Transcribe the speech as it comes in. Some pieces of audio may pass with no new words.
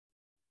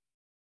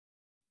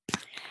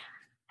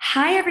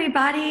Hi,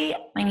 everybody.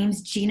 My name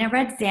is Gina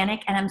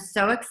Redzanek, and I'm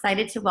so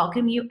excited to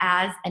welcome you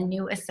as a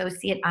new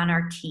associate on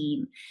our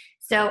team.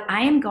 So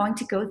I am going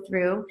to go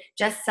through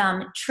just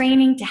some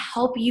training to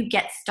help you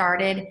get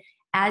started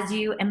as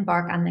you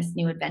embark on this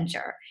new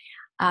adventure.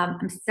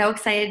 I'm so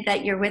excited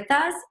that you're with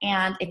us,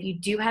 and if you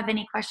do have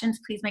any questions,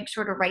 please make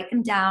sure to write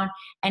them down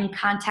and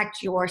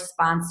contact your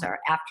sponsor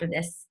after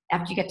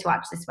you get to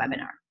watch this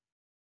webinar.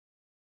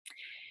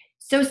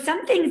 So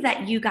some things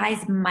that you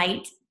guys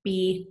might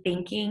be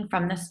thinking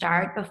from the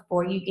start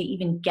before you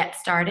even get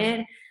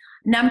started.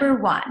 Number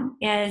one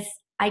is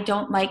I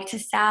don't like to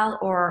sell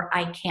or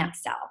I can't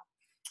sell.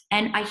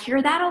 And I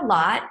hear that a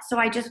lot, so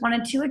I just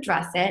wanted to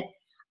address it.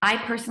 I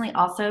personally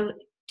also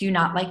do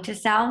not like to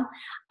sell.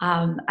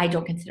 I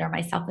don't consider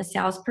myself a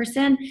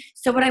salesperson.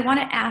 So what I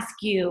want to ask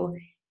you,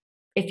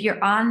 if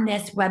you're on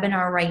this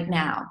webinar right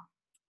now,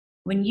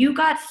 when you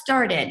got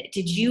started,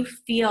 did you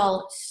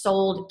feel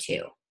sold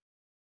to?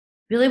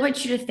 Really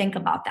want you to think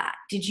about that.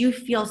 Did you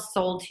feel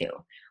sold to?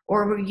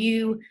 Or were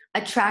you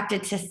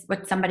attracted to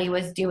what somebody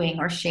was doing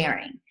or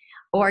sharing?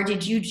 Or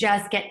did you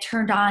just get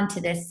turned on to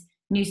this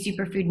new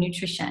superfood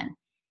nutrition?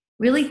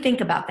 Really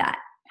think about that.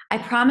 I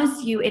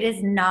promise you it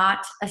is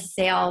not a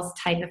sales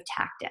type of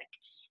tactic.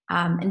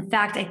 In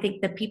fact, I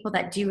think the people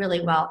that do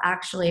really well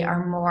actually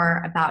are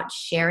more about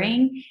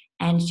sharing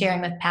and sharing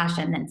with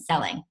passion than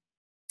selling.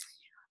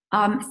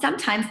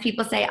 Sometimes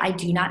people say, I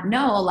do not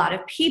know a lot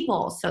of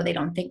people, so they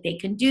don't think they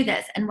can do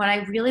this. And what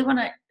I really want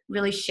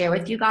to share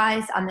with you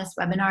guys on this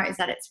webinar is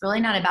that it's really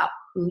not about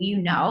who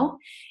you know.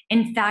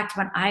 In fact,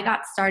 when I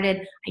got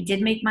started, I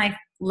did make my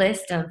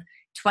list of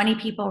 20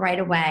 people right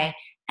away,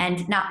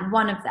 and not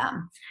one of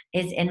them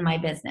is in my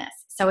business.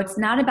 So it's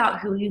not about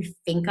who you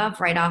think of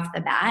right off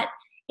the bat.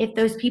 If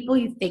those people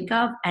you think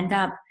of end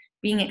up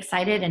being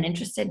excited and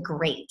interested,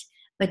 great.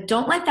 But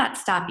don't let that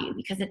stop you,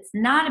 because it's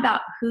not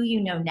about who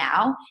you know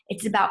now.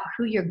 It's about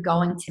who you're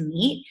going to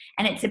meet,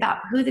 and it's about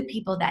who the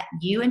people that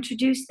you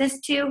introduce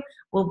this to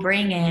will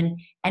bring in,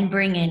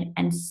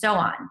 and so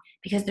on,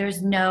 because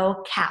there's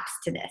no caps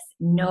to this,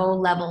 no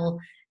level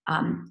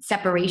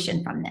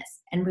separation from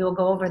this. And we will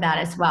go over that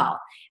as well.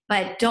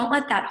 But don't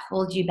let that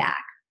hold you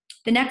back.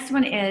 The next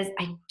one is,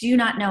 I do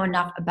not know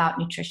enough about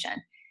nutrition.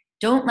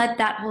 Don't let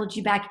that hold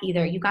you back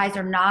either. You guys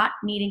are not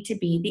needing to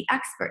be the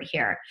expert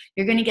here.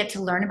 You're going to get to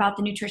learn about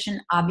the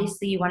nutrition.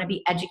 Obviously, you want to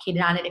be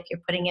educated on it if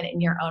you're putting it in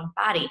your own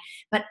body.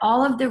 But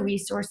all of the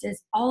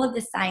resources, all of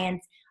the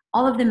science,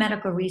 all of the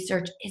medical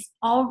research is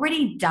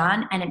already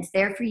done, and it's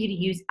there for you to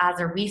use as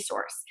a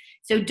resource.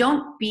 So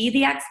don't be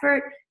the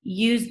expert.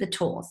 Use the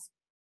tools.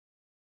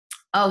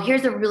 Oh,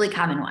 here's a really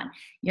common one.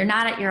 You're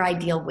not at your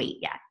ideal weight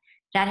yet.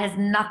 That has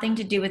nothing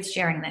to do with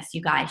sharing this,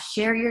 you guys.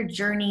 Share your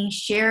journey,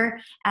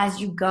 share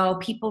as you go.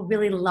 People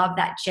really love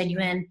that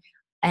genuine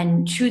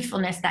and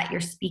truthfulness that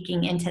you're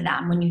speaking into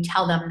them when you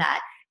tell them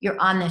that you're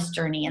on this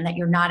journey and that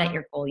you're not at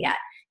your goal yet.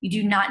 You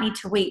do not need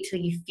to wait till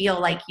you feel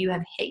like you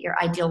have hit your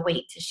ideal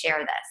weight to share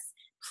this.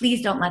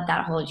 Please don't let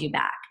that hold you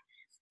back.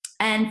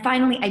 And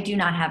finally, I do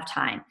not have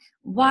time.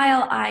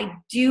 While I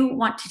do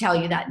want to tell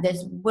you that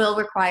this will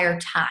require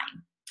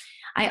time,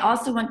 I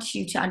also want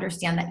you to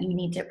understand that you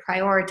need to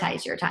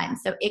prioritize your time.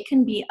 So it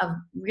can be a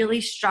really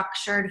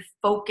structured,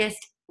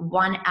 focused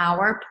 1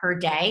 hour per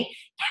day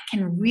that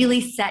can really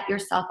set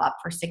yourself up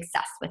for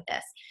success with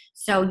this.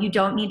 So you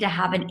don't need to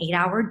have an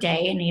 8-hour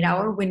day, an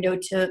 8-hour window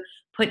to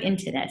put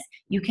into this.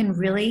 You can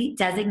really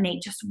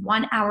designate just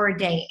 1 hour a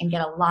day and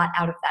get a lot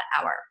out of that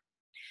hour.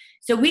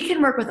 So we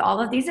can work with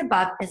all of these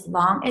above as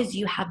long as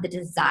you have the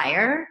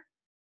desire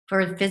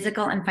for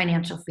physical and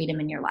financial freedom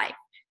in your life.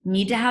 You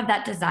need to have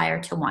that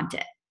desire to want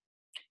it.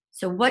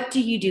 So what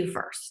do you do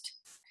first?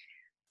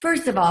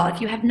 First of all, if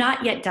you have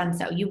not yet done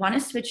so, you want to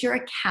switch your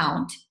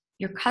account,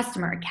 your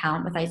customer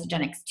account with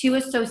Isagenix to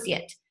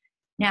associate.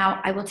 Now,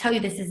 I will tell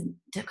you this is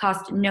to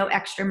cost no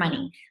extra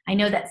money. I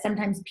know that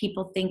sometimes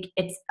people think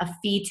it's a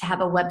fee to have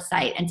a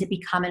website and to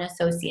become an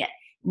associate.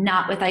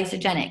 Not with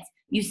Isagenix.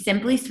 You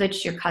simply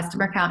switch your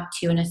customer account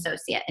to an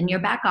associate. In your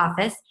back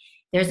office,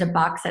 there's a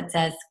box that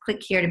says,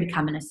 click here to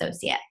become an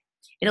associate.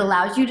 It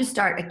allows you to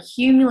start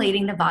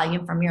accumulating the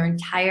volume from your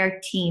entire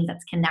team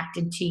that's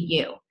connected to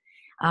you.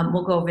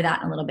 We'll go over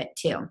that in a little bit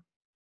too.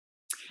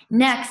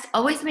 Next,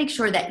 always make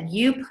sure that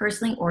you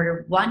personally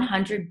order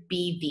 100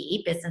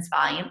 BV, business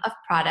volume, of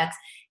products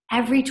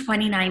every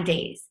 29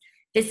 days.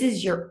 This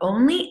is your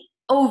only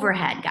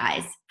overhead,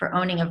 guys, for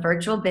owning a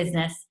virtual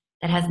business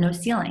that has no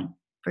ceiling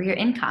for your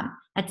income.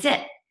 That's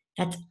it.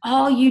 That's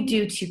all you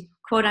do to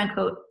quote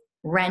unquote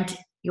rent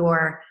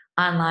your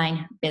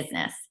online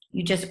business.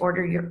 You just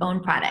order your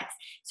own products.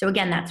 So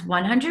again, that's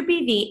 100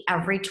 BV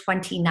every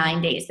 29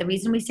 days. The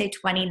reason we say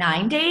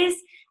 29 days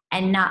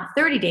and not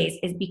 30 days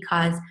is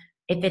because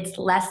if it's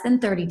less than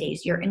 30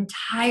 days, your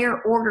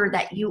entire order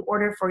that you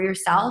order for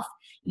yourself,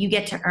 you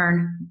get to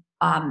earn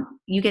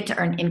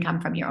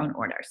income from your own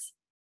orders.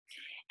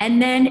 And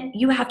then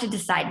you have to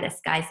decide this,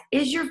 guys.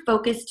 Is your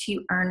focus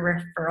to earn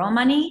referral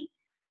money,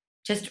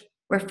 just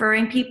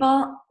referring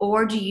people,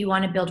 or do you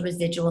want to build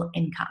residual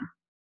income?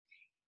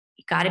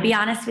 Got to be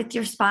honest with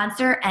your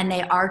sponsor, and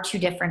they are two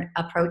different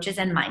approaches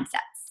and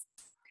mindsets.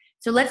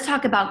 So let's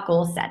talk about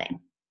goal setting.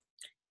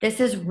 This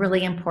is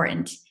really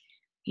important.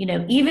 You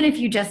know, even if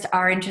you just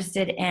are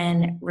interested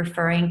in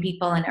referring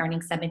people and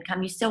earning some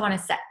income, you still want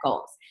to set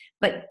goals.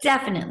 But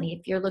definitely,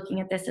 if you're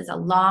looking at this as a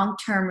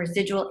long-term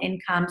residual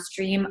income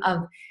stream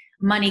of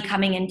money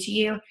coming into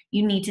you,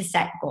 you need to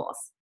set goals.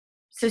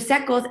 So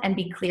set goals and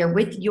be clear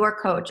with your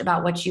coach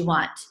about what you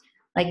want.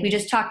 Like we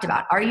just talked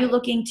about, are you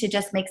looking to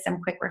just make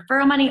some quick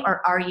referral money,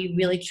 or are you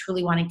really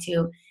truly wanting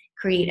to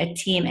create a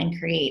team and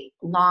create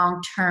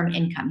long-term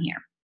income here?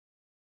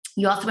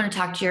 You also want to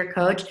talk to your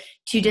coach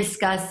to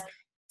discuss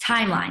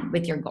timeline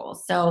with your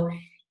goals. So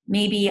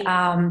maybe,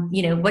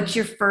 you know, what's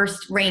your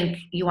first rank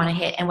you want to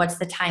hit and what's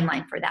the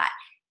timeline for that?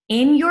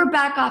 In your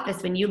back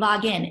office, when you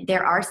log in,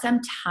 there are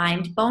some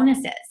timed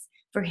bonuses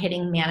for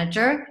hitting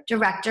manager,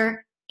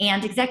 director,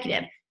 and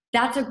executive.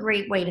 That's a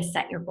great way to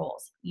set your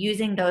goals,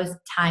 using those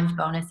timed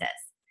bonuses.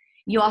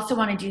 You also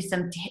want to do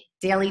some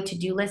daily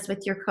to-do lists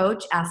with your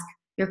coach. Ask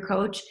your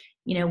coach,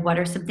 you know, what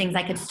are some things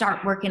I could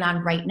start working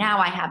on right now?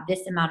 I have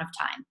this amount of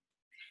time.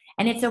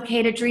 And it's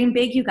okay to dream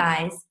big, you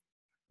guys,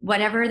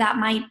 whatever that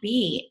might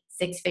be.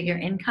 6-figure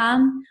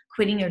income,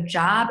 quitting your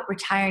job,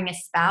 retiring a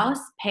spouse,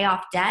 pay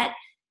off debt.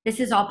 This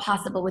is all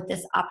possible with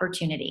this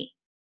opportunity.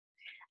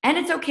 And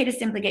it's okay to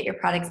simply get your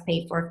products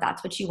paid for if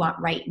that's what you want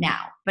right now.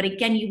 But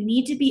again, you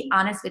need to be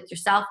honest with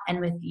yourself and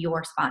with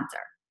your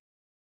sponsor.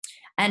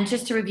 And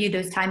just to review,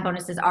 those time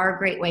bonuses are a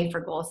great way for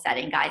goal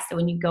setting, guys. So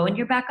when you go in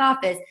your back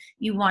office,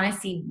 you want to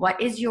see what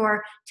is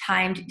your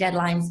timed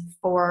deadlines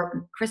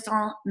for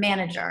Crystal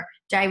manager,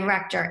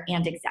 director,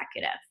 and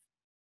executive.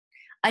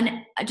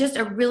 And just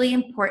a really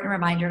important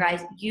reminder,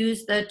 guys,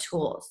 use the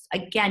tools.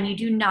 Again, you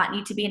do not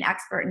need to be an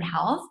expert in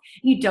health.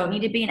 You don't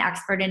need to be an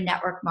expert in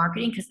network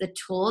marketing, because the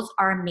tools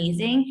are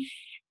amazing.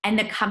 And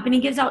the company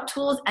gives out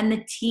tools, and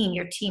the team,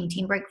 your team,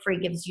 Team Break Free,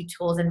 gives you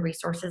tools and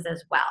resources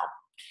as well.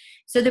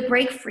 So the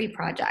Break Free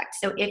Project.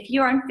 So if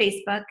you're on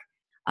Facebook,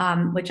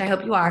 which I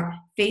hope you are,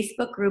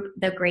 Facebook group,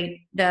 the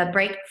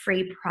Break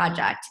Free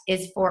Project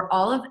is for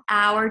all of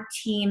our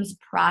team's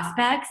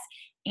prospects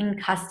and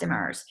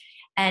customers.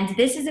 And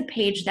this is a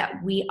page that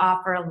we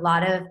offer a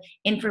lot of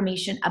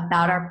information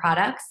about our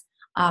products.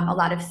 A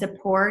lot of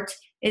support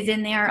is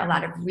in there, a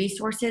lot of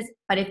resources.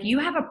 But if you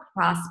have a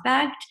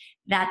prospect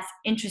that's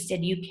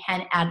interested, you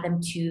can add them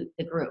to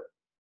the group.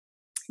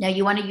 Now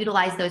you want to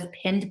utilize those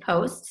pinned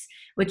posts,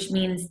 which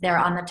means they're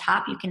on the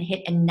top. You can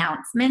hit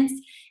announcements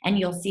and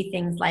you'll see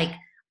things like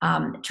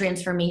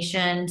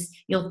transformations.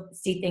 You'll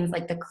see things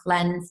like the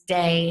cleanse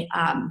day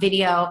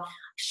video,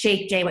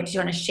 shake day, what to do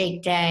on a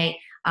shake day,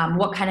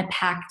 what kind of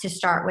pack to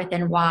start with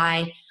and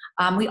why.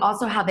 We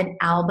also have an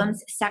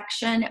albums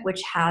section,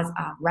 which has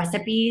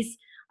recipes.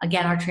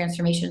 Again, our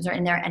transformations are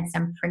in there, and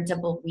some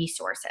printable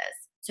resources.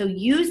 So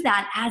use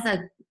that as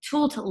a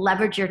tool to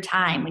leverage your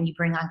time when you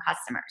bring on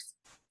customers.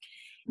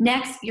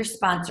 Next, your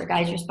sponsor,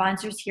 guys. Your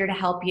sponsor's here to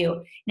help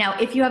you. Now,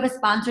 if you have a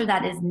sponsor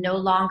that is no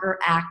longer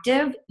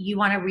active, you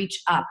want to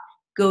reach up.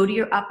 Go to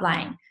your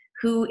upline.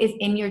 Who is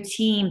in your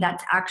team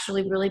that's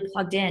actually really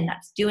plugged in,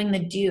 that's doing the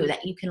do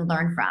that you can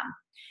learn from.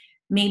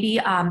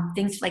 Maybe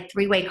things like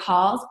 3-way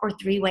calls or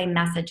 3-way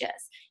messages.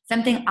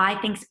 Something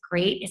I think is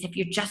great is if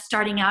you're just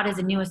starting out as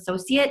a new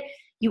associate,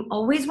 you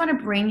always want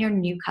to bring your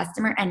new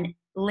customer and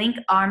link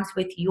arms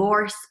with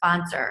your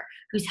sponsor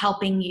who's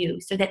helping you,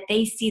 so that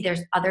they see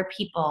there's other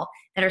people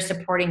that are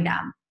supporting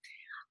them.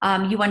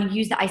 You want to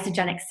use the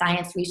Isagenix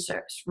science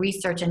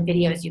research and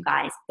videos, you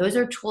guys. Those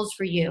are tools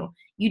for you.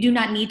 You do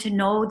not need to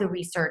know the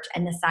research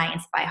and the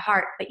science by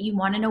heart, but you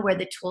want to know where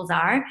the tools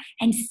are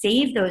and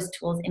save those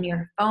tools in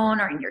your phone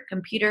or in your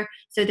computer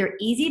so they're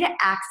easy to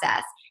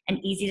access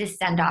and easy to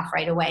send off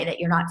right away, that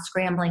you're not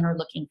scrambling or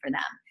looking for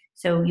them.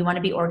 So you want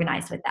to be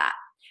organized with that.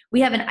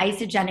 We have an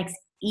Isagenix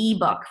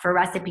ebook for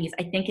recipes.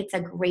 I think it's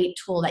a great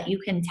tool that you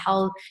can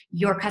tell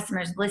your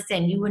customers,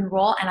 listen, you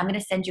enroll and I'm going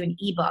to send you an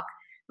ebook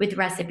with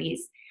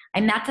recipes.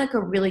 And that's like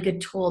a really good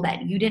tool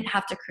that you didn't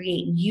have to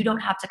create. You don't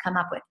have to come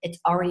up with. It's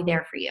already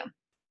there for you.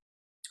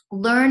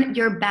 Learn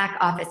your back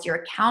office. Your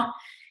account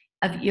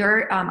of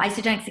your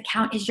Isagenix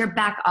account is your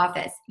back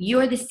office.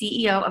 You're the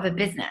CEO of a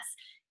business.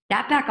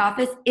 That back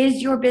office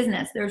is your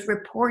business. There's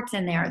reports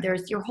in there.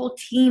 There's your whole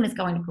team is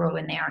going to grow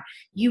in there.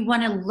 You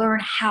want to learn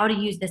how to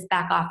use this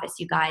back office,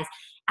 you guys.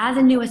 As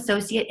a new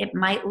associate, it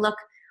might look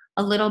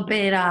a little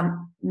bit,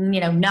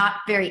 not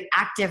very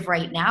active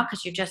right now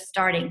because you're just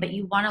starting, but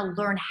you want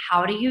to learn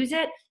how to use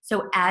it.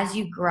 So as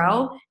you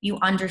grow, you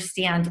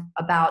understand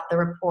about the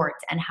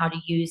reports and how to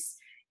use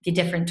the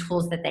different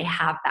tools that they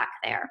have back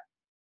there.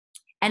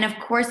 And of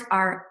course,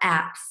 our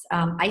apps,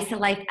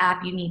 IsaLife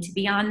app, you need to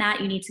be on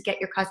that. You need to get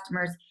your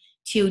customers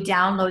to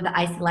download the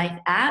IsaLife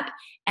app.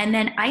 And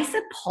then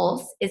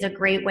IsaPulse is a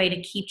great way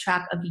to keep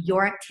track of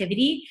your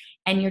activity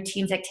and your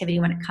team's activity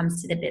when it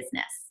comes to the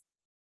business.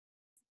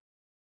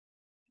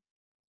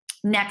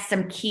 Next,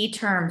 some key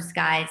terms,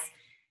 guys.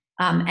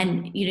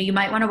 And you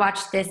might want to watch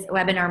this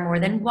webinar more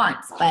than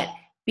once, but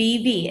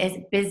BV is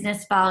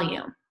business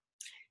volume.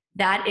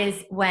 That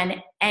is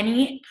when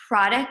any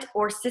product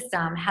or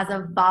system has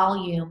a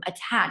volume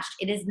attached.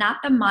 It is not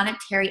the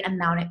monetary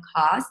amount it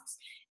costs,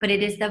 but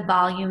it is the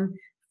volume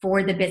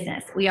for the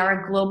business. We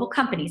are a global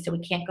company, so we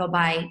can't go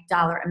by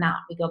dollar amount.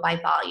 We go by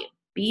volume.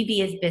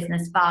 BV is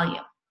business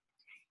volume.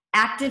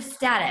 Active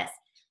status.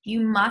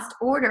 You must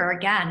order,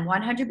 again,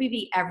 100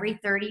 BV every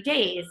 30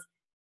 days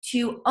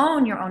to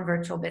own your own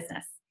virtual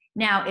business.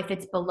 Now, if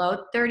it's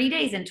below 30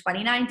 days and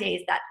 29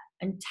 days, that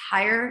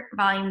entire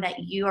volume that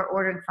you are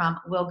ordering from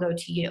will go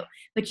to you.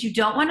 But you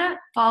don't want to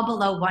fall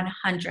below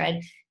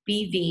 100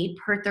 BV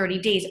per 30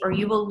 days, or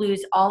you will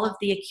lose all of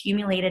the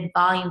accumulated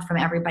volume from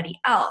everybody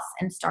else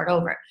and start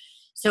over.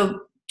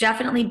 So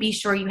definitely be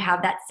sure you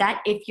have that set.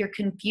 If you're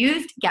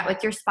confused, get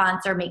with your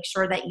sponsor. Make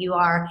sure that you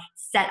are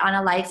set on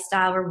a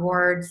lifestyle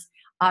rewards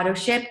auto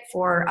ship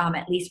for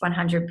at least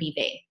 100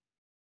 BV.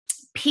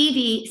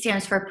 PV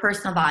stands for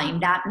personal volume.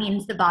 That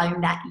means the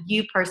volume that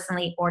you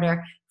personally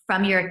order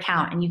from your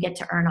account, and you get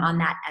to earn on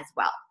that as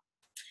well.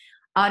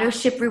 Auto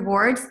ship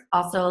rewards,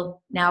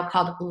 also now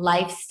called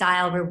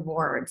lifestyle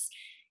rewards.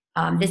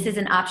 This is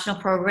an optional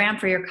program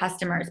for your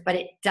customers, but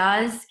it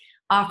does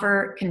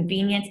offer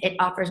convenience. It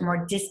offers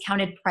more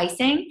discounted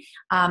pricing.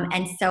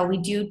 And so we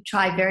do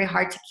try very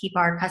hard to keep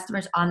our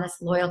customers on this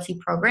loyalty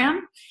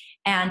program.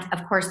 And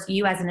of course,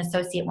 you as an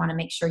associate want to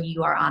make sure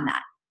you are on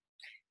that.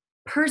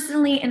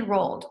 Personally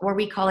enrolled, or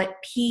we call it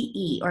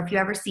PE, or if you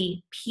ever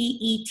see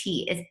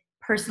PET, is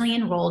personally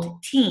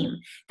enrolled team.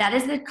 That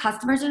is the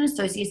customers and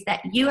associates that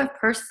you have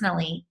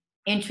personally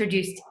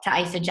introduced to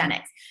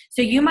Isagenix.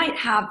 So you might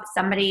have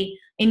somebody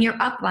in your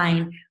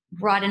upline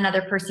brought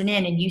another person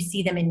in, and you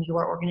see them in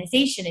your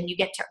organization and you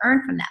get to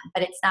earn from them,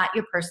 but it's not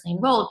your personally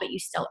enrolled, but you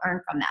still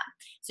earn from them.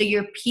 So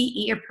your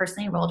PE or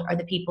personally enrolled are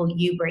the people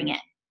you bring in.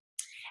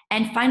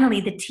 And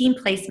finally, the team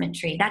placement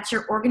tree. That's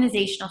your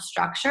organizational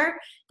structure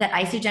that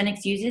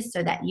Isagenix uses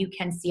so that you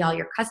can see all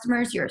your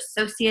customers, your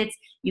associates,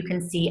 you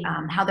can see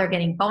how they're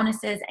getting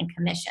bonuses and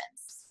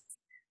commissions.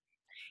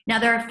 Now,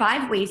 there are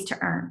 5 ways to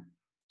earn.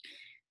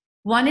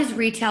 One is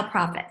retail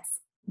profits.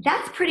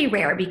 That's pretty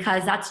rare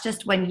because that's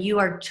just when you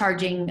are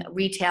charging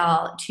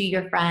retail to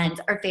your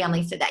friends or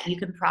family so that you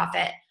can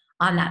profit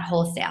on that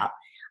wholesale.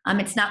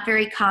 It's not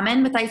very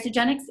common with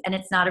Isagenix, and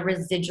it's not a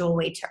residual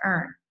way to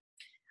earn.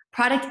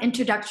 Product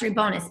introductory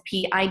bonus,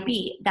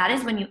 PIB. That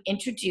is when you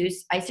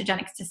introduce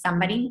Isagenix to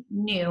somebody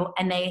new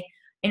and they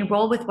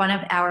enroll with one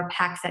of our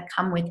packs that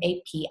come with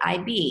a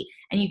PIB,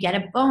 and you get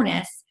a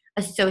bonus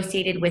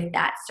associated with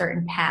that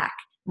certain pack.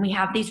 And we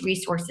have these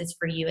resources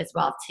for you as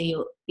well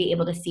to be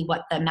able to see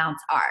what the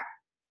amounts are.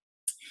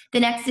 The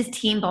next is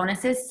team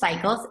bonuses,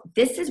 cycles.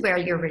 This is where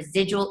your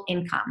residual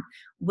income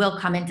will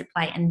come into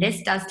play, and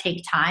this does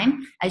take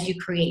time as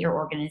you create your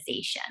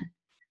organization.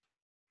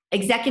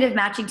 Executive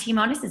matching team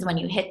bonus is when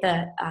you hit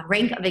the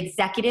rank of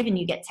executive and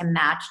you get to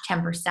match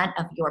 10%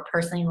 of your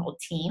personally enrolled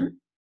team.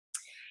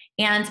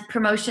 And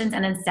promotions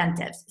and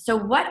incentives. So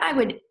what I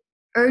would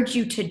urge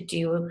you to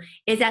do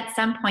is at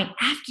some point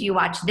after you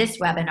watch this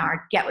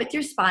webinar, get with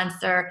your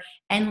sponsor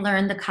and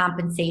learn the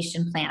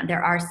compensation plan.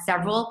 There are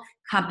several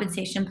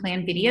compensation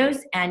plan videos,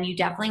 and you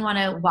definitely want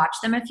to watch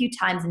them a few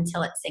times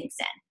until it sinks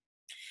in.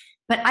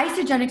 But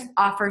Isagenix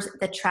offers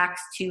the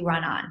tracks to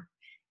run on.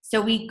 So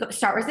we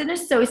start with an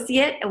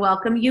associate,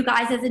 welcome you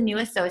guys as a new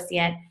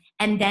associate,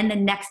 and then the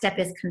next step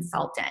is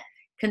consultant.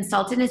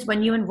 Consultant is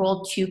when you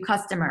enroll 2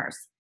 customers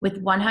with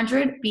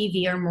 100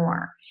 BV or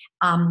more,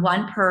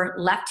 1 per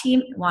left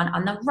team, 1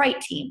 on the right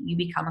team. You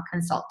become a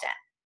consultant.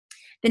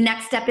 The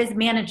next step is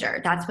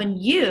manager. That's when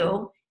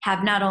you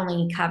have not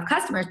only have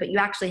customers, but you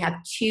actually have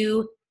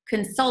 2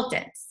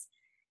 consultants.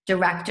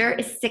 Director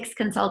is 6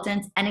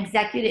 consultants, and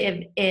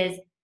executive is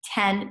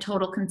 10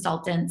 total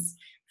consultants.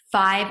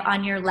 5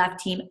 on your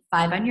left team,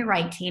 5 on your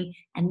right team,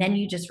 and then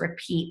you just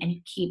repeat and you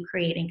keep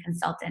creating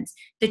consultants.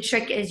 The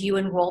trick is you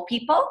enroll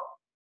people,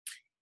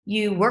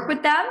 you work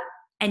with them,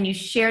 and you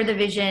share the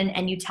vision,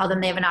 and you tell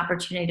them they have an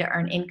opportunity to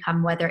earn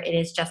income, whether it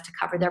is just to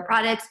cover their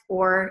products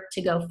or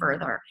to go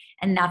further.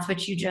 And that's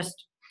what you just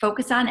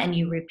focus on and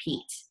you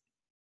repeat.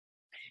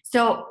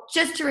 So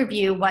just to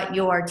review what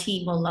your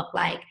team will look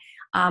like,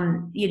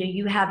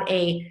 you have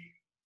a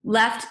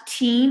left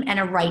team and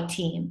a right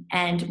team,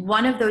 and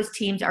one of those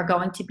teams are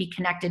going to be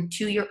connected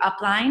to your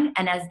upline,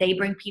 and as they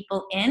bring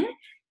people in,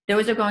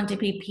 those are going to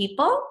be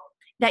people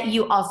that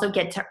you also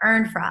get to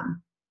earn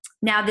from.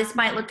 Now, this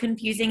might look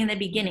confusing in the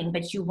beginning,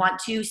 but you want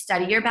to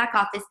study your back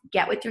office,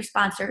 get with your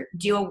sponsor,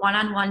 do a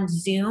one-on-one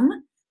Zoom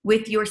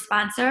with your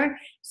sponsor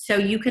so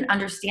you can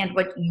understand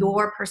what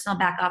your personal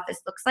back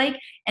office looks like,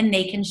 and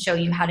they can show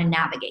you how to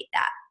navigate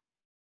that.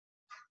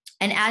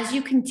 And as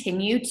you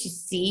continue to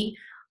see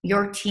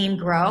your team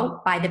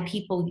grow by the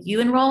people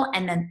you enroll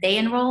and then they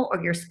enroll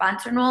or your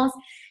sponsor enrolls,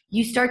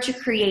 you start to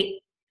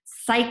create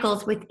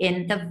cycles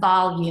within the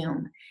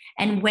volume.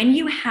 And when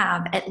you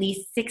have at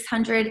least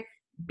 600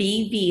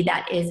 BV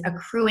that is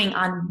accruing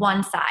on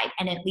one side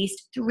and at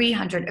least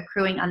 300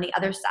 accruing on the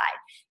other side,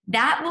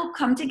 that will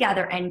come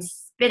together and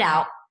spit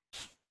out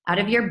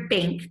of your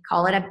bank,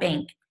 call it a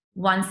bank,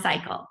 one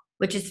cycle.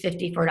 which is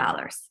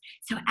 $54.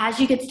 So as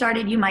you get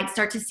started, you might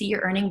start to see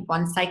you're earning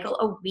 1 cycle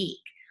a week.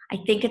 I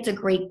think it's a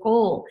great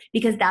goal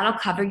because that'll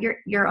cover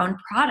your own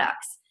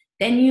products.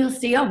 Then you'll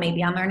see, oh,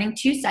 maybe I'm earning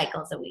 2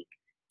 cycles a week,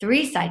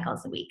 3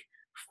 cycles a week,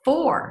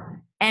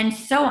 4, and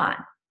so on.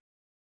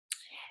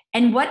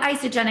 And what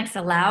Isagenix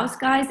allows,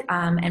 guys,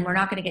 and we're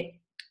not going to get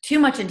too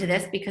much into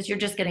this because you're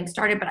just getting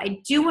started, but I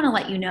do want to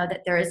let you know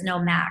that there is no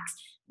max.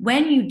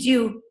 When you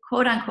do,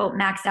 quote unquote,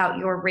 max out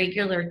your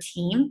regular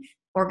team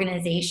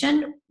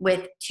organization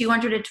with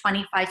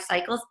 225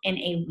 cycles in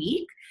a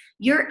week,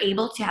 you're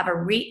able to have a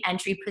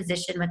re-entry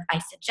position with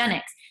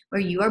Isagenix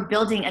where you are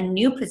building a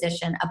new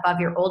position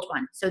above your old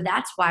one. So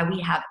that's why we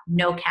have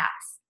no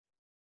caps.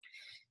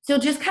 So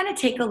just kind of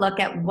take a look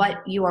at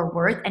what you are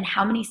worth and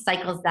how many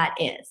cycles that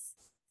is,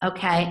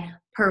 okay,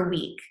 per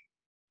week.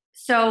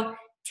 So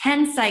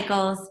 10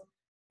 cycles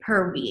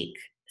per week.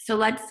 So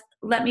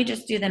let me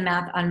just do the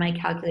math on my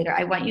calculator.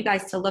 I want you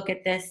guys to look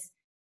at this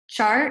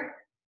chart.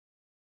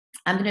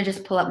 I'm going to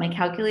just pull up my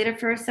calculator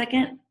for a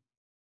second.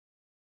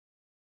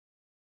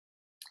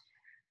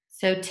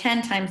 So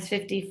 10 times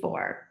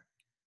 54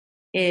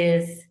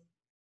 is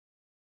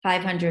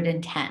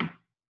 510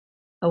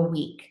 a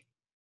week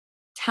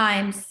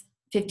times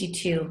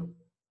 52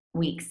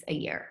 weeks a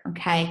year,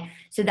 okay?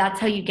 So that's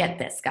how you get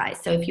this, guys.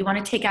 So if you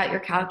want to take out your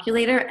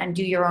calculator and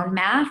do your own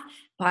math,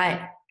 but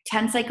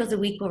 10 cycles a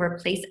week will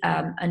replace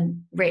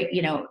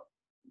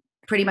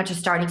pretty much a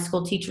starting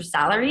school teacher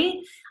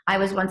salary. I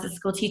was once a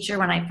school teacher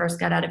when I first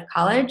got out of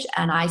college,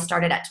 and I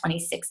started at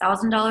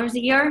 $26,000 a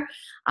year.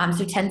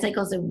 So 10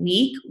 cycles a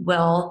week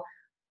will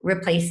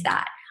replace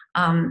that.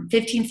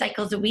 15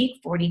 cycles a week,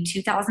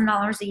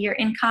 $42,000 a year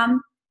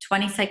income.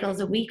 20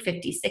 cycles a week,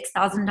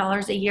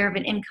 $56,000 a year of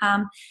an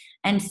income,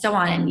 and so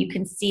on. And you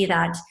can see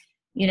that,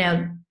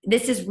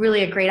 this is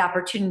really a great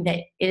opportunity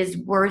that it is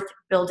worth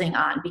building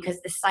on because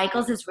the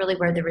cycles is really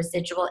where the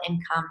residual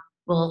income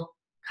will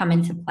come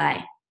into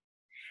play.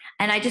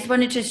 And I just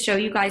wanted to show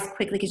you guys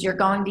quickly because you're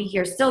going to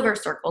hear silver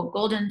circle,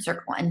 golden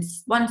circle, and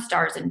 1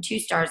 stars and 2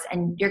 stars.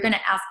 And you're going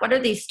to ask, what are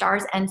these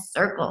stars and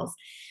circles?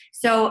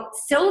 So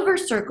silver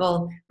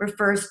circle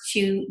refers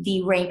to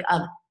the rank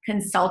of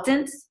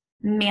consultants,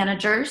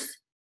 managers,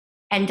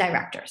 and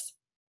directors.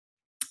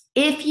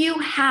 If you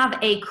have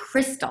a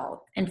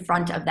crystal in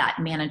front of that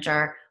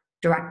manager,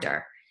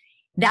 director,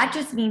 that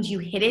just means you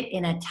hit it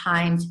in a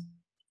timed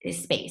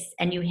space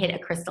and you hit a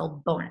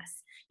crystal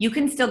bonus. You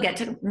can still get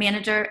to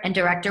manager and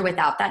director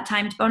without that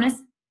timed bonus,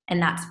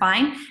 and that's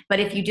fine. But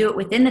if you do it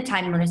within the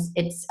timed bonus,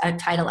 it's a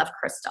title of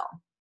crystal.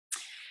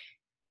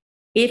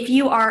 If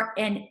you are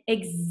an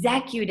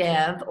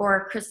executive or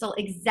a crystal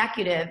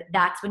executive,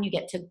 that's when you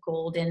get to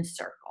golden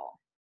circle.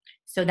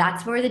 So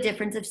that's where the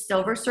difference of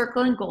silver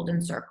circle and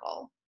golden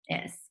circle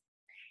is.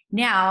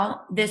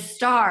 Now, the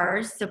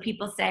stars, so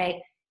people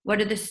say, what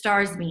do the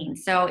stars mean?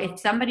 So if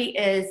somebody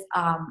is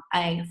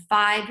a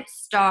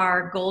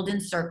 5-star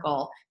golden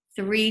circle,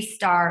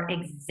 3-star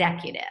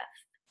executive,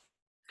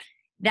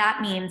 that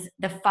means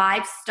the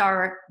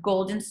 5-star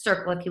golden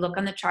circle, if you look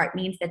on the chart,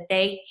 means that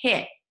they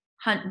hit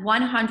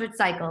 100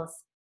 cycles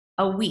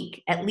a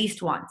week, at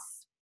least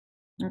once,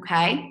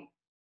 okay?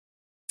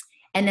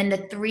 And then the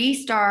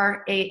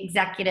 3-star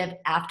executive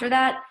after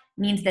that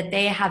means that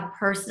they have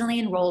personally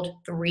enrolled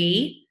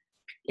 3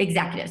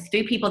 executives,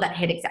 3 people that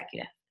hit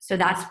executive. So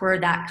that's where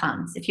that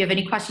comes. If you have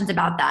any questions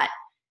about that,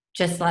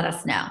 just let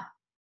us know.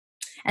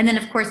 And then,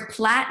 of course,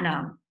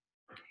 platinum.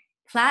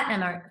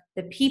 Platinum are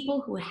the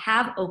people who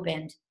have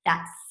opened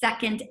that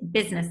second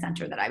business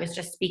center that I was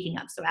just speaking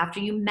of. So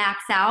after you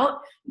max out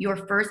your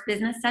first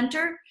business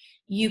center,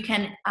 you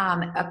can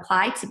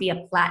apply to be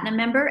a platinum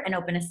member and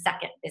open a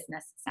second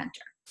business center.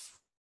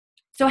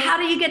 So how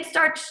do you get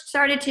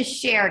started to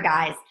share,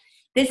 guys?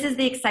 This is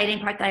the exciting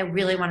part that I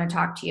really want to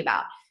talk to you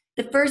about.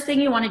 The first thing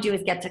you want to do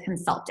is get to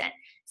consultant.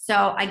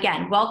 So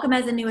again, welcome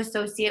as a new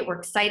associate. We're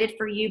excited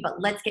for you,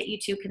 but let's get you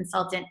to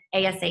consultant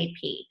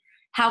ASAP.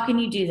 How can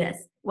you do this?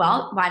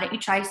 Well, why don't you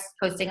try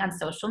posting on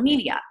social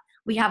media?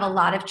 We have a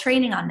lot of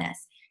training on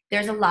this.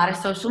 There's a lot of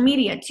social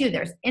media too.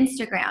 There's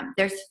Instagram,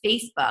 there's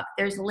Facebook,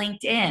 there's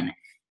LinkedIn.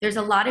 There's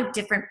a lot of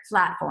different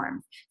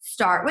platforms.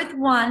 Start with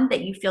one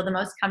that you feel the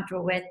most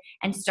comfortable with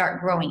and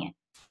start growing it.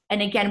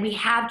 And again, we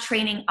have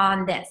training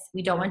on this.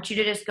 We don't want you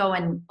to just go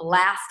and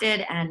blast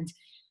it and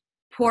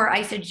pour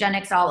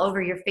Isagenix all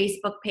over your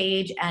Facebook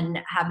page and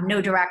have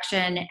no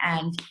direction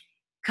and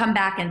come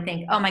back and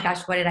think, oh my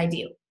gosh, what did I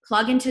do?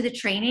 Plug into the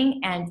training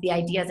and the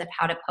ideas of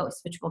how to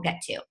post, which we'll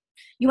get to.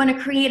 You want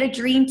to create a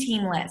dream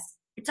team list.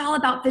 It's all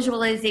about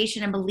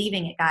visualization and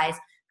believing it, guys.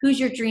 Who's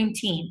your dream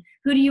team?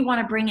 Who do you want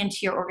to bring into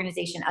your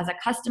organization as a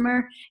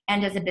customer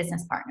and as a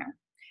business partner?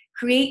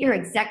 Create your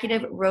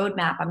executive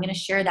roadmap. I'm going to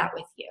share that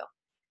with you.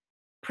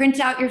 Print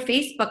out your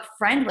Facebook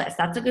friend list.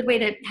 That's a good way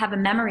to have a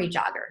memory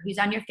jogger who's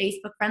on your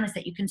Facebook friend list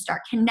that you can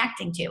start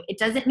connecting to. It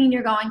doesn't mean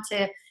you're going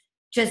to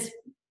just,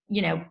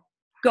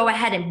 go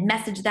ahead and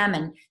message them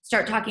and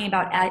start talking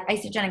about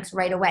Isagenix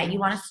right away. You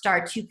want to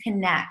start to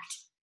connect.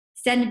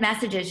 Send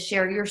messages,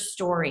 share your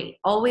story.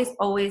 Always,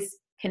 always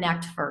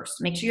connect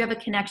first. Make sure you have a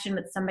connection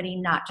with somebody,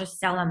 not just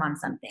sell them on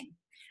something.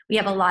 We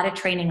have a lot of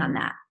training on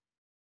that.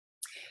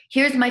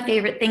 Here's my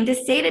favorite thing to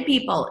say to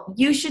people.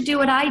 You should do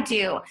what I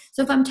do.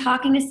 So if I'm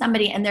talking to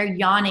somebody and they're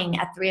yawning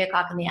at 3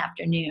 o'clock in the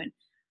afternoon,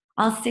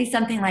 I'll say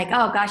something like,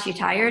 oh gosh, you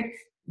tired?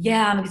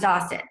 Yeah, I'm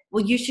exhausted.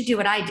 Well, you should do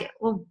what I do.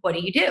 Well, what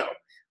do?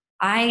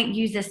 I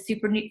use this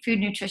superfood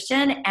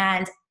nutrition,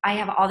 and I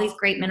have all these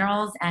great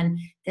minerals, and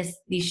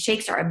these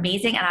shakes are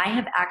amazing, and I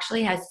have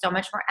actually had so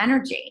much more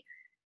energy.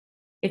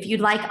 If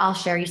you'd like, I'll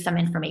share you some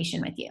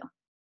information with you.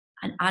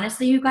 And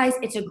honestly, you guys,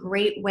 it's a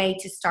great way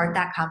to start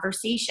that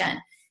conversation.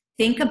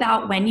 Think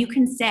about when you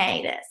can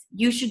say this.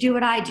 You should do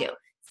what I do.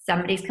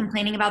 Somebody's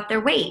complaining about their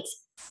weight.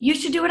 You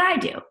should do what I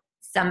do.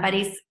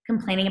 Somebody's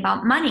complaining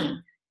about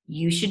money.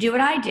 You should do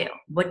what I do.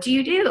 What do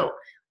you do?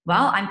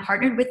 Well, I'm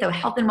partnered with a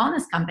health and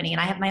wellness company, and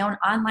I have my own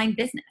online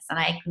business, and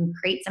I can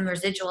create some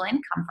residual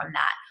income from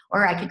that,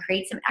 or I could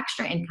create some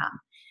extra income,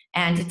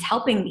 and it's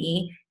helping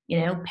me,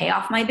 pay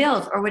off my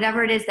bills, or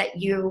whatever it is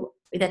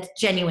that's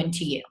genuine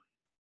to you.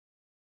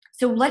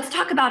 So let's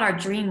talk about our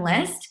dream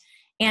list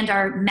and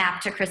our map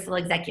to Crystal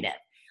Executive.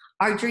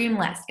 Our dream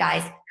list,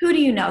 guys. Who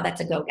do you know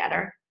that's a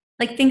go-getter?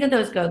 Like, think of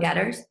those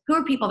go-getters. Who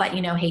are people that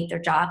hate their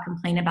job,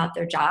 complain about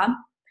their job,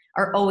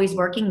 are always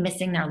working,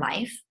 missing their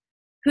life?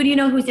 Who do you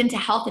know who's into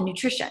health and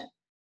nutrition?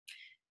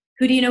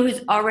 Who do you know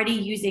who's already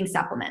using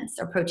supplements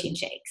or protein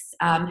shakes?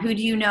 Who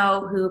do you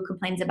know who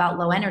complains about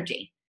low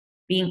energy,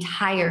 being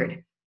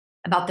tired,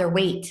 about their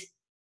weight,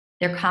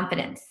 their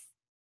confidence?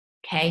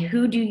 Okay,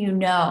 who do you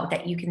know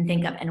that you can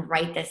think of and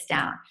write this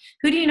down?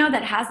 Who do you know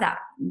that has that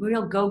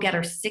real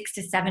go-getter 6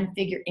 to 7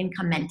 figure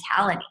income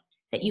mentality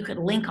that you could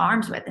link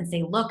arms with and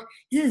say, look,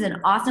 this is an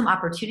awesome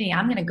opportunity.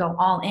 I'm going to go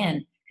all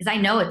in because I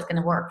know it's going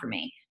to work for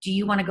me. Do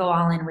you want to go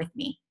all in with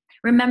me?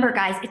 Remember,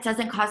 guys, it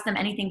doesn't cost them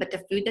anything but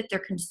the food that they're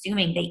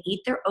consuming. They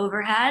eat their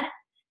overhead.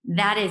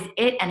 That is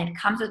it. And it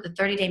comes with a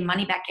 30-day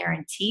money-back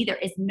guarantee. There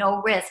is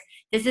no risk.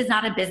 This is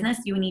not a business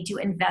you need to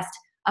invest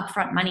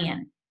upfront money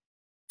in.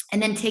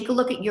 And then take a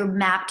look at your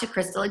map to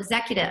Crystal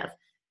Executive.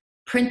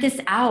 Print this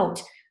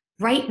out.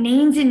 Write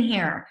names in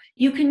here.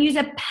 You can use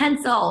a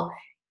pencil.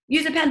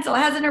 Use a pencil. It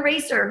has an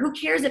eraser. Who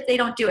cares if they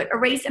don't do it?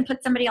 Erase and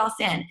put somebody else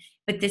in.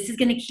 But this is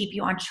going to keep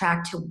you on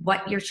track to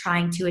what you're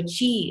trying to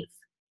achieve.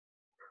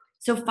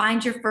 So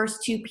find your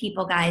first 2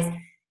 people, guys.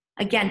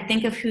 Again,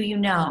 think of who you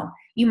know.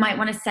 You might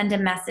want to send a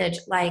message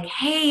like,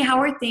 hey, how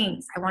are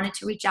things? I wanted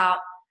to reach out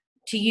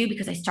to you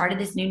because I started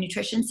this new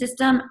nutrition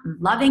system. I'm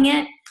loving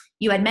it.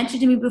 You had mentioned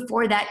to me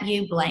before that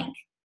you blank,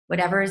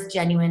 whatever is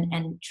genuine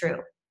and true.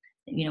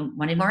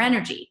 Wanted more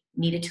energy,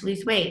 needed to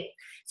lose weight.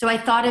 So I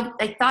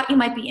thought you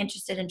might be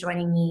interested in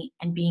joining me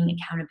and being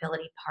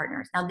accountability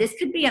partners. Now, this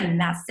could be a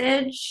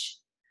message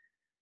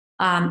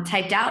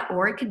typed out,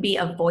 or it could be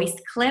a voice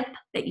clip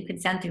that you can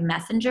send through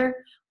Messenger,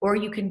 or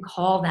you can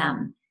call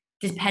them,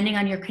 depending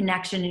on your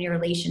connection and your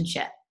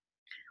relationship.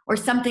 Or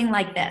something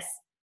like this.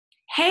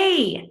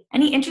 Hey,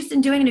 any interest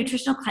in doing a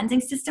nutritional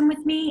cleansing system with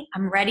me?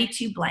 I'm ready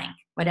to blank,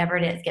 whatever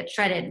it is, get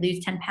shredded,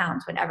 lose 10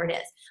 pounds, whatever it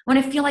is. I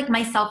want to feel like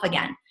myself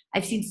again.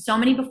 I've seen so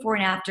many before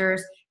and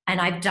afters, and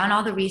I've done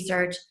all the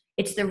research.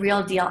 It's the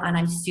real deal, and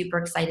I'm super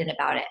excited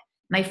about it.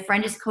 My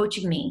friend is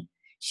coaching me.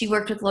 She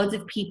worked with loads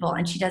of people,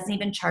 and she doesn't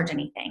even charge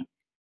anything.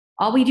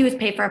 All we do is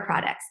pay for our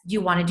products. Do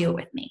you want to do it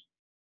with me?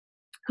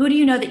 Who do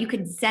you know that you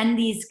could send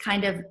these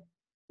kind of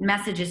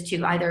messages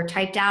to, either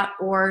typed out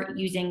or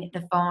using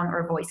the phone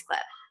or voice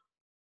clip?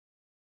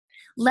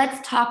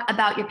 Let's talk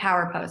about your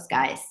power posts,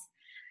 guys.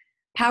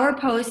 Power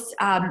posts,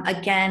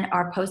 again,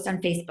 are posts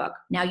on Facebook.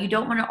 Now, you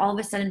don't want to all of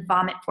a sudden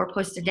vomit 4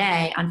 posts a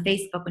day on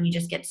Facebook when you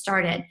just get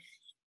started,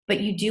 but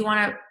you do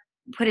want to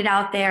put it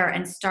out there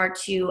and start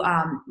to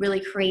really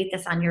create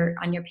this on your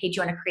page.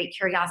 You want to create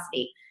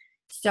curiosity.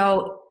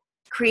 So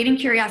creating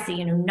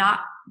curiosity,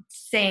 not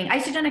saying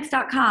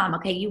isagenix.com.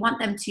 Okay, you want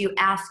them to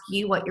ask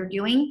you what you're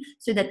doing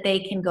so that they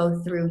can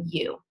go through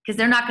you, because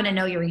they're not going to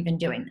know you're even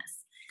doing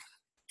this.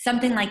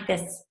 Something like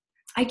this.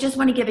 I just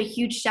want to give a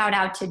huge shout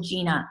out to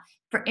Gina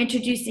for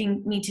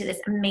introducing me to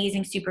this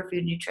amazing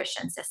superfood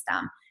nutrition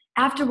system.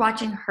 After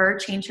watching her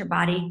change her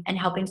body and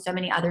helping so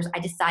many others, I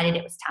decided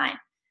it was time.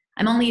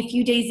 I'm only a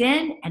few days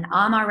in and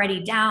I'm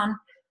already down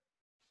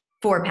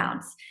 4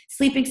 pounds,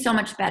 sleeping so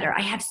much better.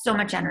 I have so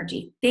much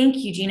energy. Thank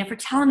you, Gina, for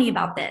telling me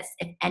about this.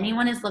 If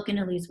anyone is looking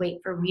to lose weight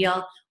for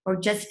real or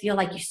just feel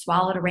like you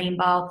swallowed a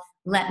rainbow,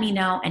 let me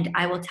know and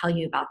I will tell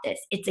you about this.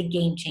 It's a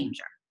game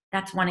changer.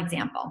 That's one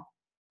example.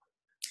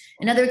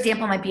 Another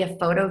example might be a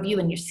photo of you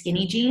in your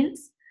skinny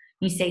jeans.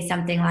 You say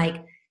something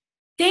like,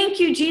 thank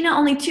you, Gina,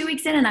 only 2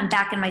 weeks in and I'm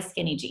back in my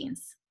skinny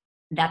jeans.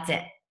 That's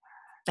it.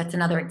 That's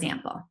another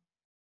example.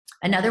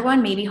 Another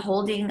one, maybe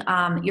holding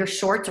your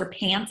shorts or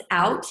pants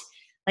out,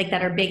 like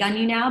that are big on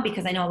you now,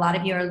 because I know a lot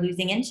of you are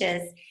losing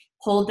inches.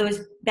 Hold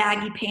those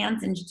baggy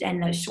pants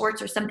and those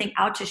shorts or something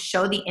out to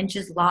show the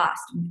inches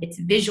lost. It's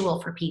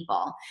visual for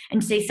people.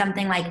 And say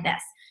something like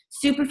this: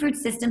 superfood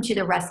system to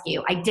the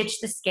rescue. I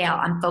ditched the scale.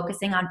 I'm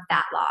focusing on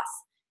fat loss.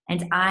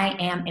 And I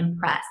am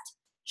impressed.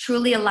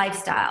 Truly a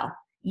lifestyle.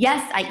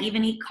 Yes, I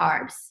even eat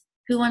carbs.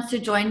 Who wants to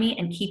join me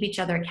and keep each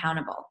other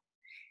accountable?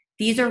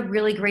 These are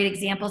really great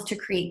examples to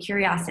create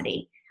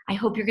curiosity. I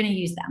hope you're going to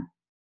use them.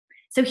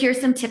 So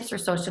here's some tips for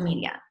social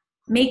media.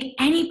 Make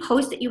any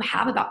post that you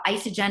have about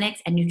Isagenix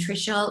and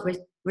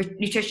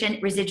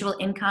nutrition residual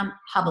income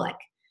public.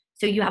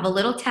 So you have a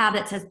little tab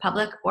that says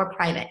public or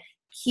private.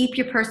 Keep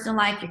your personal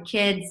life, your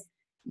kids,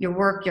 your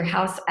work, your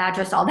house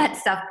address, all that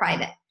stuff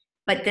private.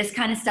 But this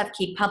kind of stuff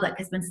keep public,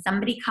 because when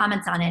somebody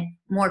comments on it,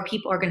 more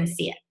people are going to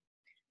see it.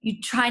 You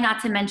try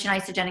not to mention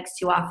Isagenix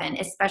too often,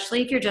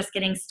 especially if you're just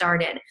getting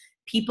started.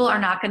 People are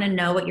not going to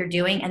know what you're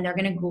doing, and they're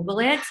going to Google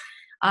it.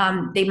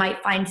 They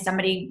might find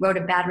somebody wrote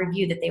a bad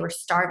review that they were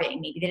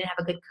starving. Maybe they didn't have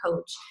a good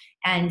coach,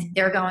 and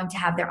they're going to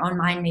have their own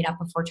mind made up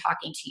before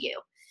talking to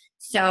you.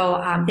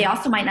 So they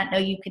also might not know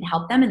you can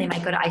help them, and they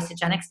might go to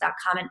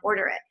isagenix.com and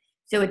order it.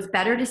 So it's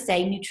better to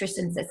say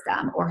nutrition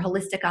system or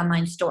holistic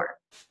online store.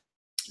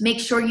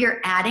 Make sure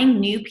you're adding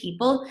new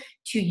people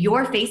to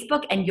your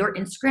Facebook and your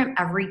Instagram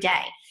every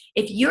day.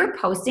 If you're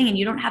posting and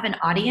you don't have an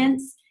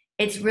audience,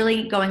 it's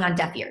really going on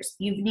deaf ears.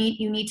 You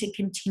need to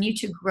continue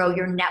to grow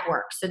your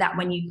network so that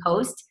when you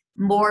post,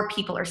 more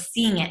people are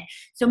seeing it.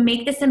 So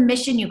make this a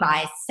mission, you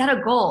guys. Set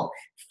a goal,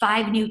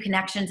 5 new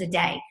connections a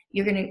day.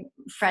 You're going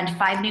to friend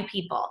 5 new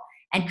people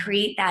and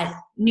create that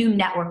new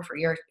network for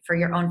your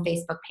own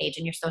Facebook page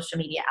and your social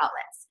media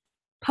outlets.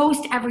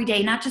 Post every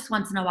day, not just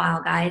once in a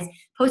while, guys.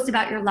 Post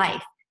about your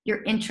life,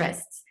 your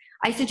interests.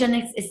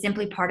 Isagenix is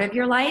simply part of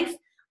your life.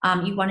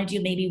 You want to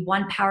do maybe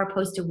 1 power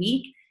post a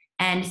week,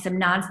 and some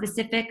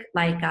non-specific,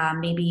 like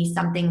maybe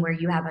something where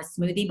you have a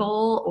smoothie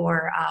bowl,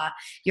 or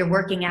you're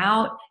working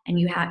out and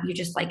you're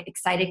just like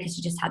excited because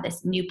you just had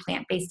this new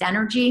plant-based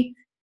energy,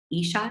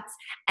 e-shots,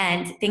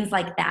 and things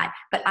like that.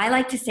 But I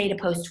like to say to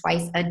post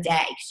twice a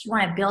day, because you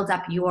want to build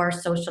up your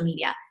social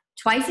media.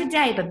 Twice a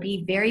day, but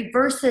be very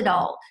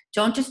versatile.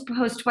 Don't just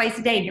post twice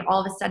a day and you're all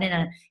of a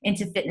sudden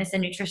into fitness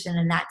and nutrition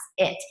and that's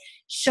it.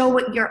 Show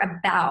what you're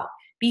about.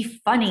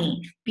 Be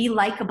funny, be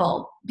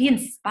likable, be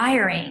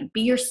inspiring,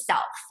 be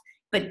yourself.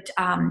 But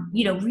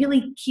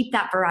really keep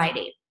that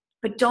variety.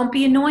 But don't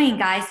be annoying,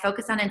 guys.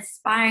 Focus on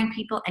inspiring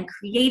people and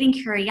creating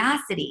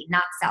curiosity,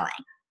 not selling.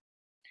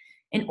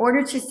 In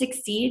order to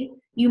succeed,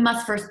 you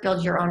must first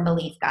build your own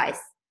belief, guys.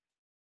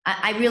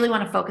 I really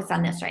want to focus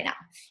on this right now.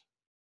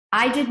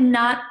 I did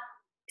not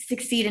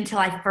succeed until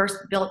I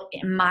first built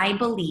my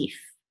belief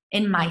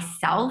in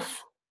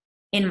myself,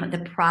 in the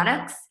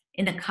products,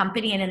 in the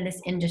company, and in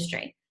this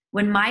industry.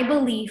 When my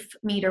belief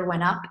meter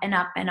went up and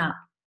up and up,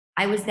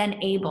 I was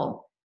then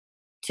able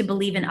to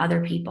believe in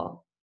other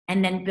people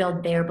and then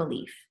build their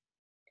belief.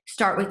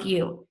 Start with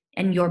you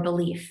and your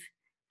belief.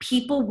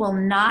 People will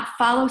not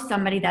follow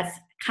somebody that's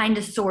kind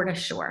of, sort of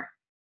sure.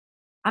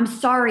 I'm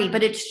sorry,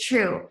 but it's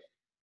true.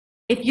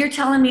 If you're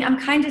telling me I'm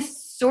kind of,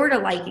 sort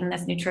of liking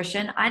this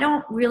nutrition, I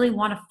don't really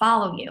want to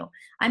follow you.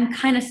 I'm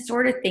kind of,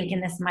 sort of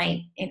thinking this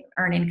might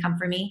earn income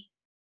for me.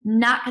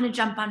 Not going to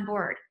jump on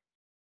board.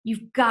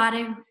 You've got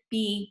to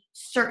be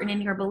certain in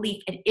your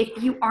belief. And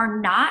if you are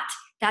not,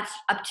 that's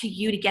up to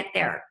you to get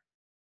there.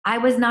 I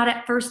was not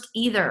at first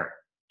either.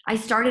 I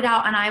started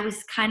out and I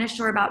was kind of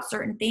sure about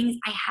certain things.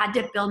 I had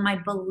to build my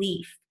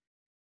belief.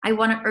 I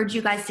want to urge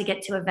you guys to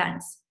get to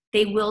events.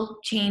 They will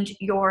change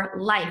your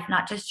life,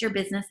 not just your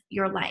business,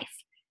 your life.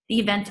 The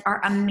events are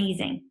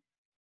amazing.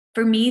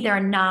 For me, they're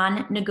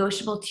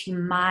non-negotiable to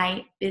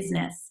my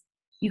business.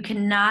 You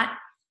cannot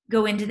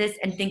go into this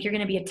and think you're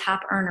going to be a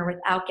top earner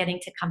without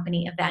getting to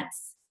company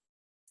events.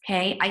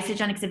 Okay,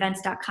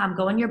 isagenixevents.com.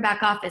 Go in your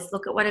back office.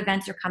 Look at what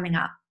events are coming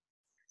up.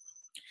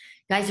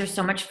 Guys, there's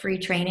so much free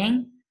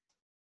training.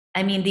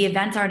 I mean, the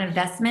events are an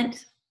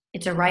investment.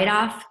 It's a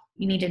write-off.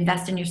 You need to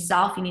invest in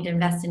yourself. You need to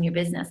invest in your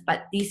business.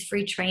 But these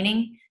free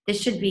training,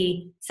 this should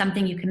be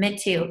something you commit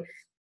to.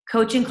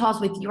 Coaching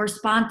calls with your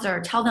sponsor.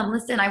 Tell them,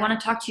 listen, I want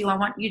to talk to you. I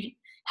want you to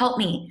help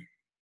me.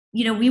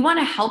 We want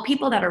to help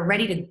people that are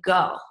ready to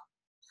go.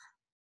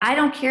 I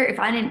don't care if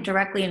I didn't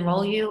directly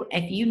enroll you.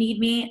 If you need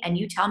me and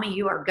you tell me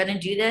you are going to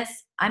do this,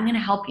 I'm going to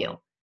help you.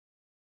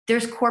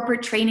 There's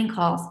corporate training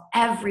calls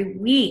every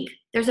week.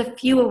 There's a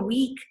few a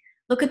week.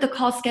 Look at the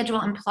call schedule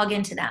and plug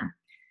into them.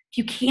 If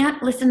you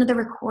can't listen to the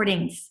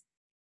recordings,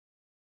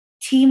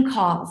 team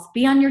calls,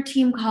 be on your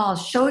team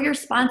calls. Show your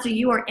sponsor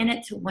you are in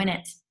it to win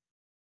it.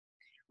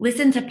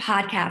 Listen to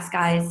podcasts,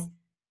 guys.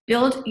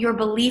 Build your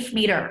belief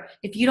meter.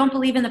 If you don't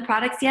believe in the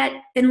products yet,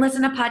 then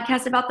listen to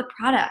podcasts about the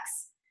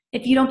products.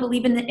 If you don't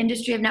believe in the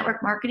industry of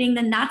network marketing,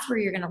 then that's where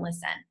you're going to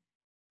listen.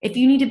 If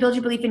you need to build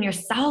your belief in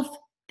yourself,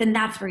 then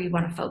that's where you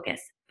want to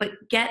focus. But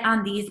get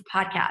on these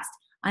podcasts.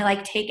 I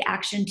like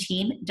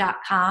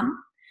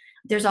takeactionteam.com.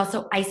 There's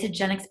also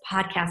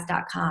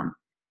isagenixpodcast.com.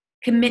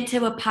 Commit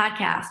to a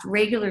podcast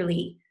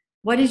regularly.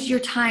 What is your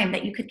time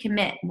that you could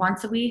commit?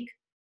 Once a week?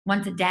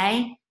 Once a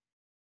day?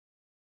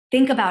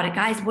 Think about it,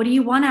 guys. What do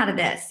you want out of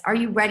this? Are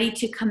you ready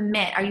to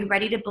commit? Are you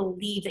ready to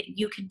believe that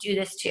you can do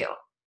this too?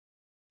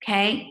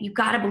 Okay? You've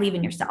got to believe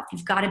in yourself.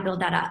 You've got to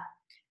build that up.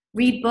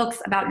 Read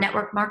books about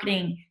network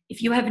marketing.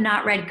 If you have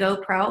not read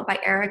GoPro by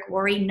Eric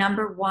Worre,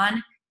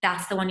 #1,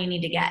 that's the one you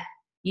need to get.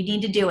 You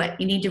need to do it.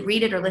 You need to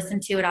read it or listen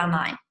to it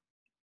online.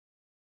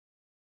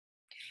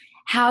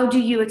 How do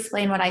you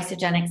explain what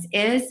Isagenix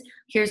is?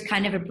 Here's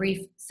kind of a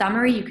brief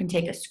summary. You can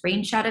take a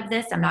screenshot of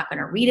this. I'm not going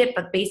to read it,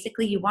 but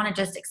basically you want to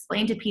just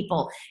explain to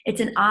people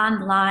it's an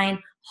online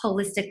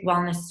holistic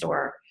wellness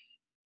store,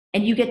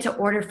 and you get to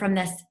order from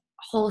this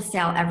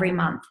wholesale every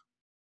month.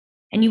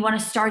 And you want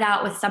to start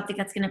out with something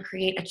that's going to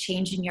create a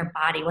change in your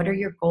body. What are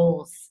your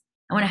goals?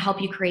 I want to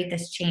help you create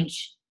this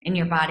change in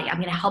your body. I'm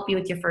going to help you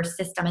with your first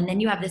system. And then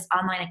you have this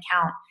online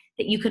account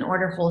that you can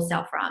order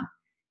wholesale from.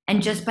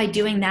 And just by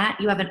doing that,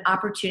 you have an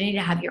opportunity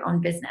to have your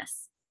own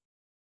business.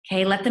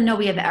 Okay, let them know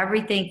we have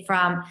everything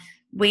from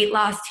weight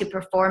loss to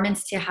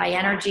performance to high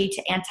energy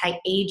to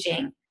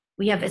anti-aging.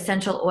 We have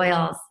essential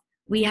oils.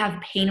 We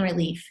have pain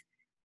relief.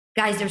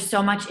 Guys, there's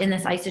so much in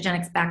this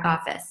Isagenix back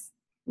office.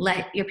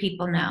 Let your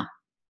people know.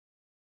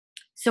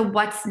 So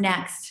what's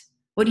next?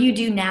 What do you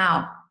do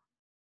now?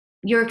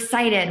 You're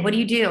excited. What do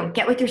you do?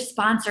 Get with your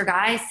sponsor,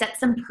 guys. Set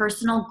some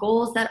personal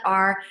goals that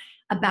are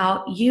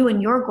about you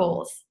and your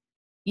goals.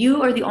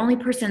 You are the only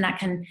person that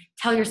can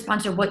tell your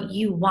sponsor what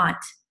you want.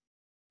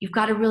 You've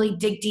got to really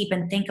dig deep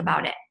and think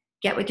about it.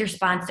 Get with your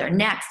sponsor.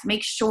 Next,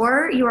 make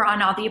sure you are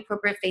on all the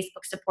appropriate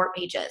Facebook support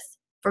pages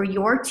for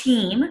your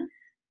team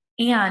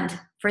and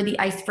for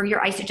your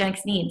Isagenix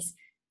needs.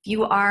 If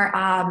you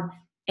are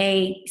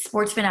a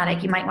sports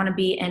fanatic, you might want to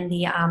be in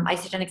the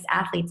Isagenix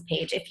athletes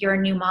page. If you're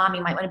a new mom,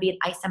 you might want to be in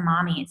ISA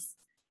Mommies.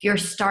 If you're a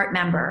START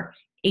member,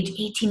 age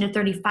 18 to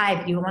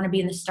 35, you want to be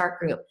in the START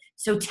group.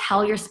 So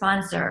tell your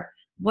sponsor,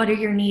 what are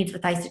your needs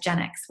with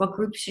Isagenix? What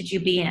group should you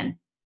be in?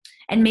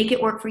 And make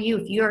it work for you.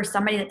 If you are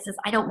somebody that says,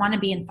 I don't want to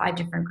be in 5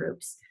 different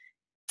groups,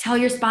 tell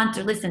your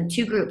sponsor, listen,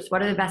 2 groups,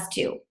 what are the best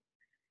 2?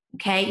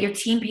 Okay, your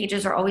team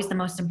pages are always the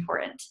most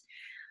important.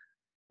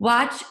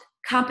 Watch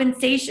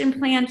compensation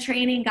plan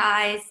training,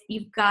 guys.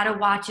 You've got to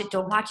watch it.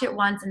 Don't watch it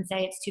once and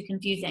say it's too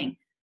confusing.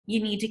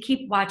 You need to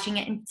keep watching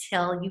it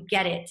until you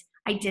get it.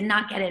 I did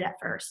not get it at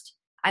first.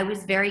 I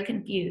was very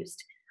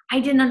confused. I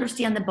didn't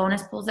understand the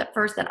bonus pools at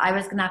first, that I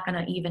was not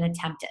going to even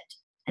attempt it.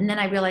 And then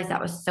I realized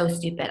that was so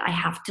stupid. I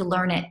have to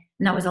learn it.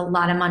 And that was a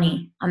lot of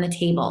money on the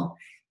table.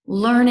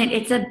 Learn it.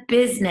 It's a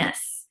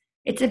business.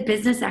 It's a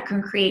business that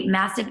can create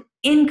massive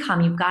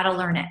income. You've got to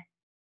learn it.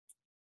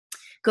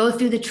 Go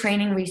through the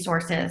training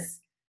resources.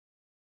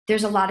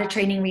 There's a lot of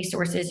training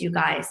resources, you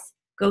guys.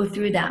 Go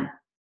through them.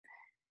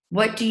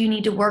 What do you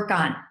need to work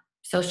on?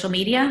 Social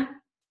media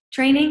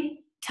training?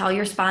 Tell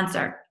your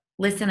sponsor,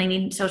 listen, I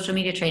need social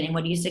media training.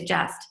 What do you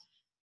suggest?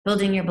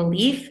 Building your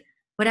belief?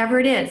 Whatever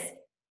it is.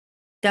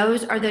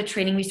 Those are the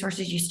training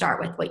resources you start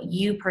with, what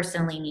you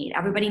personally need.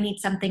 Everybody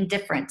needs something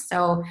different.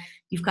 So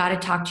you've got to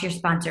talk to your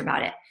sponsor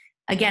about it.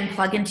 Again,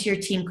 plug into your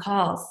team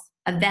calls,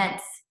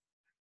 events.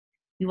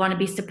 You want to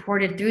be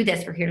supported through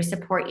this. We're here to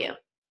support you.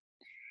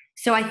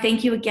 So I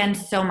thank you again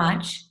so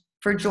much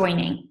for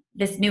joining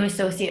this new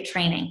associate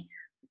training.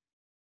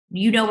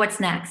 You know what's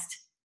next.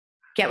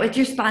 Get with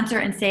your sponsor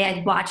and say,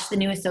 I watched the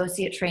new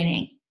associate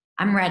training.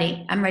 I'm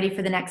ready. I'm ready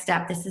for the next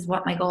step. This is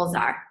what my goals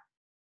are.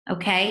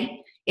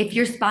 Okay? If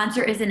your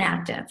sponsor is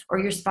inactive or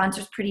your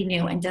sponsor's pretty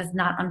new and does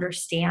not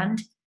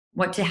understand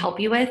what to help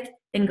you with,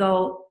 then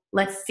go,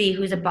 let's see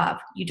who's above.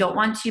 You don't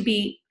want to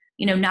be,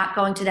 not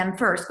going to them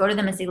first. Go to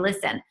them and say,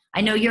 listen,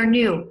 I know you're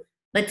new.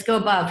 Let's go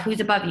above. Who's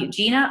above you?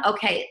 Gina?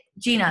 Okay,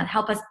 Gina,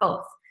 help us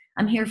both.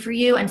 I'm here for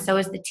you, and so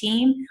is the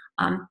team.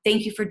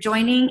 Thank you for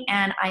joining,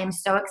 and I am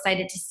so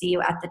excited to see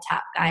you at the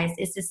top, guys.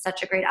 This is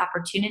such a great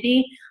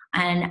opportunity,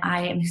 and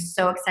I am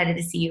so excited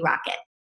to see you rock it.